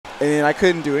and I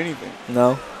couldn't do anything.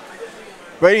 No.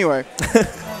 But anyway,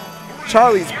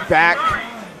 Charlie's back.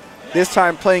 This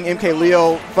time playing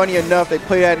MkLeo. Funny enough, they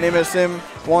played at an MSM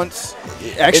once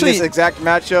Actually, in this exact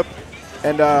matchup,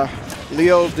 and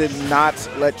Leo did not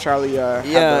let Charlie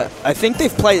yeah, I think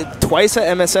they've played twice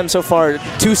at MSM so far,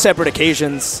 2 separate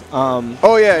occasions.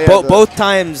 Oh, yeah. Both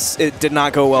times it did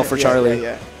not go well for Charlie.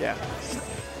 Yeah.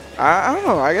 I don't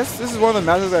know. I guess this is one of the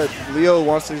matches that Leo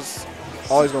wants to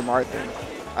always go Marth in.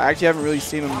 I actually haven't really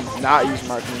seen him not use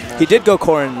Marth in this match. He did go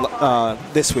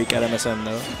Corrin this week at MSM,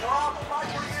 though.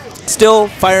 Still,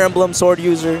 Fire Emblem sword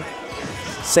user.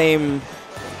 Same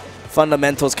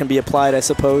fundamentals can be applied, I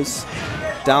suppose.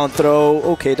 Down throw.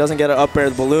 Okay, doesn't get an up air.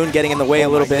 The balloon getting in the way a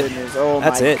little bit.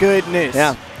 That's it. Goodness.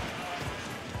 Yeah.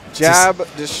 Jab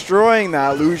destroying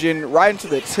that illusion right into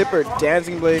the tipper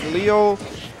dancing blade. Leo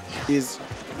is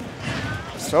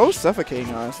so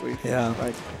suffocating, honestly. Yeah.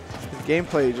 Like, his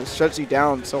gameplay just shuts you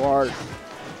down so hard.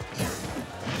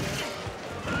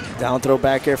 Down throw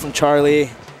back air from Charlie.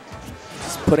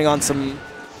 Just putting on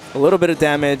a little bit of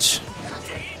damage.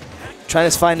 Trying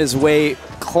to find his way,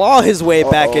 claw his way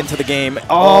back into the game.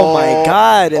 Oh my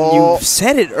God. And you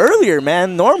said it earlier,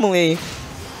 man. Normally,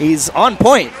 he's on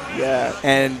point. Yeah.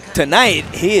 And tonight,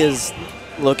 he is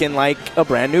looking like a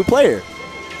brand new player.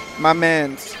 My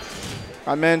man's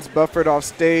buffered off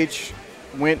stage,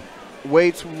 went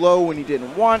way too low when he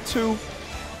didn't want to.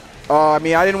 I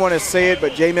mean, I didn't want to say it,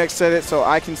 but J-Mex said it, so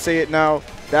I can say it now.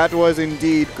 That was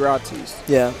indeed gratis.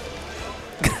 Yeah.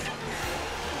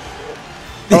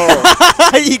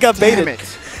 Oh, he got baited. damn it.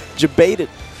 Jabaited.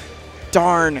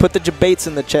 Darn. Put the jabates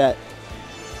in the chat.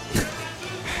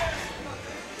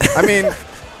 I mean,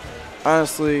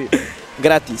 honestly.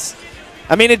 Gratis.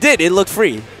 I mean, it did. It looked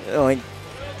free. Like,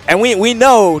 and we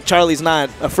know Charlie's not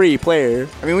a free player.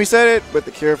 I mean, we said it, but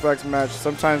the Cureflex match,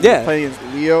 sometimes playing against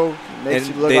Leo makes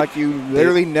you look like you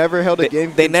literally never held a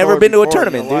game. They've never been to a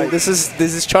tournament, dude. This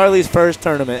is Charlie's first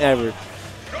tournament ever.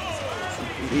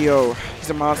 Leo, he's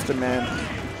a monster, man.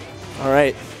 All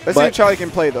right. Let's see if Charlie can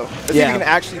play, though. Let's see if he can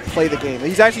actually play the game.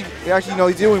 He's actually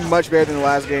he's doing much better than the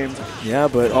last game. Yeah,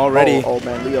 but already, oh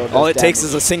man, Leo does all it damage. takes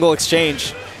is a single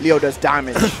exchange. Leo does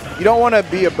damage. You don't want to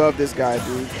be above this guy,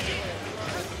 dude.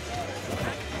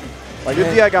 Like, your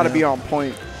DI got to be on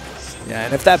point. Yeah,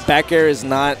 and if that back air is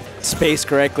not spaced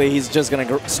correctly, he's just going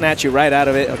to snatch you right out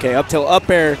of it. Okay, up till up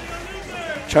air.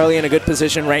 Charlie in a good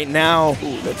position right now.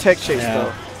 Ooh, the tech chase,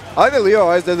 though. I like that Leo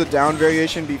always does a down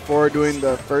variation before doing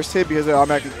the first hit because it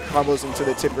automatically combos into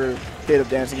the tipper hit of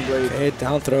Dancing Blade. Okay,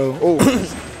 down throw. Oh.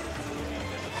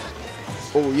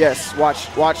 Oh, yes.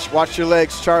 Watch your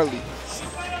legs, Charlie.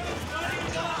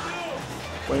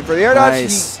 Waiting for the air dodge.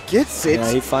 Nice. He gets it. Yeah,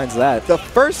 he finds that. The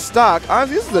first stock.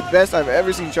 Honestly, this is the best I've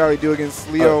ever seen Charlie do against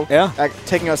Leo. At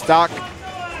taking a stock.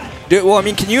 Dude, well, I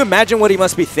mean, can you imagine what he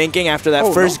must be thinking after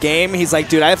that first game? He's like,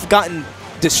 dude, I've gotten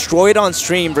destroyed on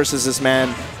stream versus this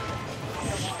man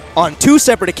on 2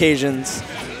 separate occasions.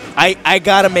 I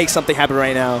got to make something happen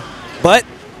right now. But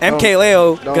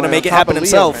MkLeo going to make it happen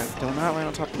himself. Do not land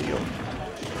on top of Leo.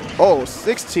 Oh,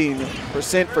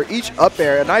 16% for each up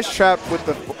air. A nice trap with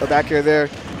the back air there.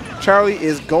 Charlie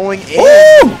is going in.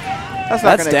 Ooh! That's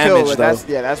not going to kill. But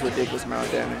that's ridiculous amount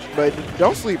of damage. But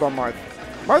don't sleep on Marth.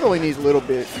 Marth only needs a little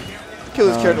bit. Kill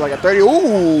his character like a 30.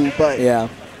 Ooh, but yeah.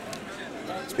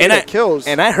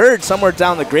 And I heard somewhere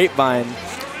down the grapevine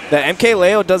that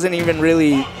MkLeo doesn't even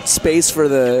really space for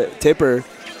the tipper.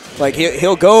 Like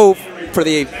he'll go for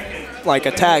the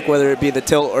attack, whether it be the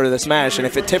tilt or the smash, and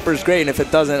if it tippers, great, and if it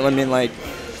doesn't, I mean, like,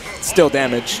 still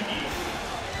damage.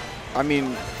 I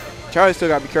mean, Charlie still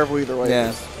got to be careful either way.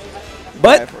 Yeah.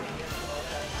 But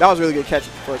that was a really good catch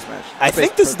at the first match. I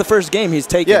think this is the first game he's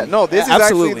taken. Yeah, no, this is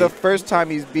actually the first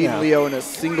time he's beaten Leo in a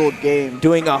single game.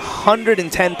 Doing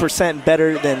 110%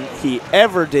 better than he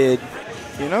ever did.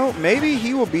 You know, maybe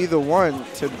he will be the one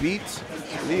to beat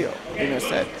Leo in a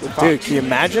set. Dude, can you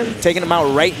imagine taking him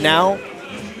out right now?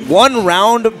 1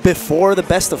 round before the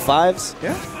best of 5s?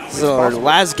 Yeah. This is our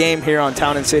last game here on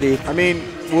Town and City. I mean,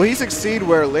 will he succeed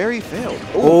where Larry failed?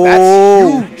 Oh,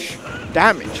 that's huge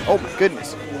damage. Oh, my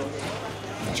goodness.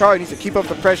 Charlie needs to keep up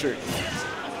the pressure.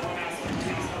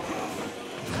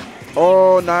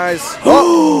 Oh, nice.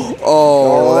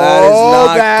 Oh, that is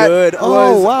not good.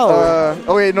 Oh, wow.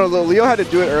 Okay, no, Leo had to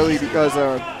do it early because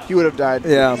he would have died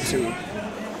too.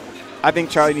 I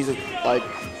think Charlie needs to, like,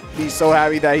 be so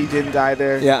happy that he didn't die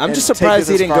there. Yeah, I'm just surprised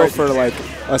he didn't go for, like,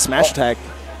 a smash attack.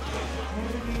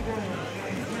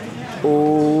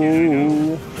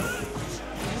 Oh.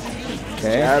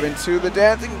 Okay. Jab into the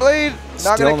Dancing Blade.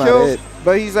 Not going to kill,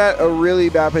 but he's at a really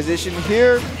bad position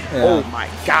here. Yeah. Oh, my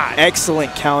God.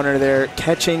 Excellent counter there,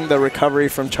 catching the recovery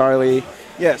from Charlie.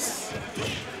 Yes.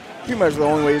 Pretty much the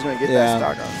only way he's going to get Yeah.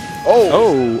 that stock on.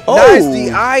 Oh. Oh. Nice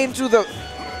DI into the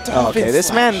Okay, this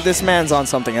slash. man's on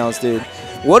something else, dude.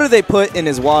 What do they put in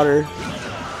his water?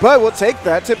 But we'll take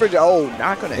that. Tipper. Oh,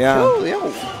 not going to kill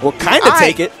Leo. We'll kind of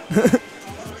take it.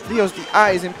 Leo's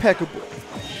DI is impeccable.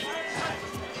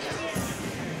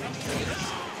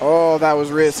 Oh, that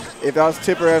was risk. If that was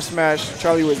Tipper F smash,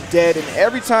 Charlie was dead. And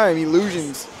every time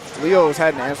illusions, Leo's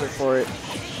had an answer for it.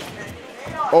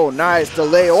 Oh, nice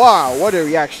delay. Wow, what a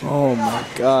reaction. Oh, my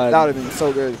God. That would have been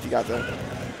so good if you got that.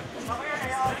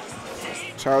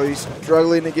 Charlie's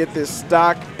struggling to get this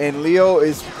stock, and Leo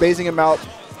is basing him out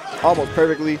almost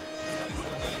perfectly.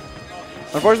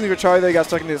 Unfortunately for Charlie, they got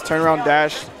stuck in his turnaround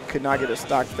dash. Could not get a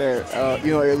stock there.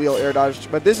 Leo air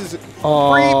dodged. But this is free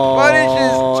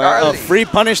punishes, Charlie. A free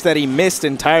punish that he missed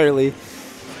entirely.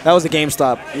 That was a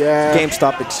GameStop. Yeah.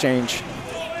 GameStop exchange.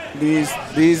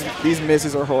 These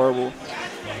misses are horrible.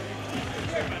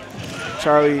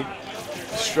 Charlie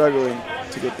struggling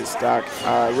to get this stock.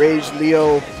 Rage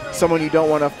Leo, someone you don't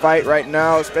want to fight right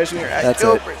now, especially when you're at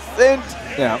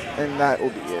 0%. Yeah. And that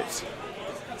will be it.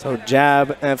 So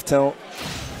jab, F tilt.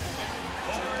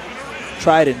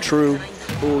 Tried and true.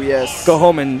 Oh, yes. Go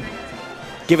home and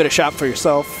give it a shot for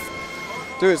yourself.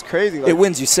 Dude, it's crazy. Like, it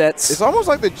wins you sets. It's almost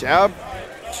like the jab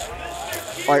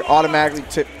automatically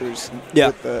tippers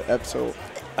with the F tilt.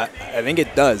 I think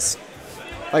it does.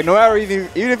 Like, no matter even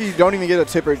if you don't even get a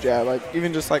tipper jab, like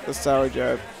even just like the sour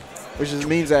jab, which just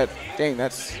means that, dang,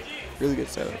 that's really good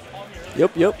setup.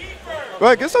 Yep.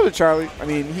 But good stuff to Charlie. I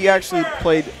mean, he actually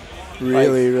played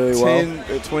really well.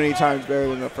 10 or 20 times better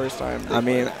than the first time. I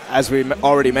mean, as we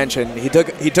already mentioned, he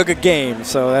took a game,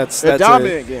 so that's a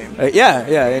dominant game.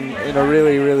 Yeah, in a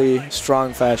really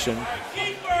strong fashion.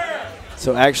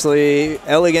 So actually,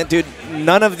 elegant, dude.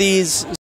 None of these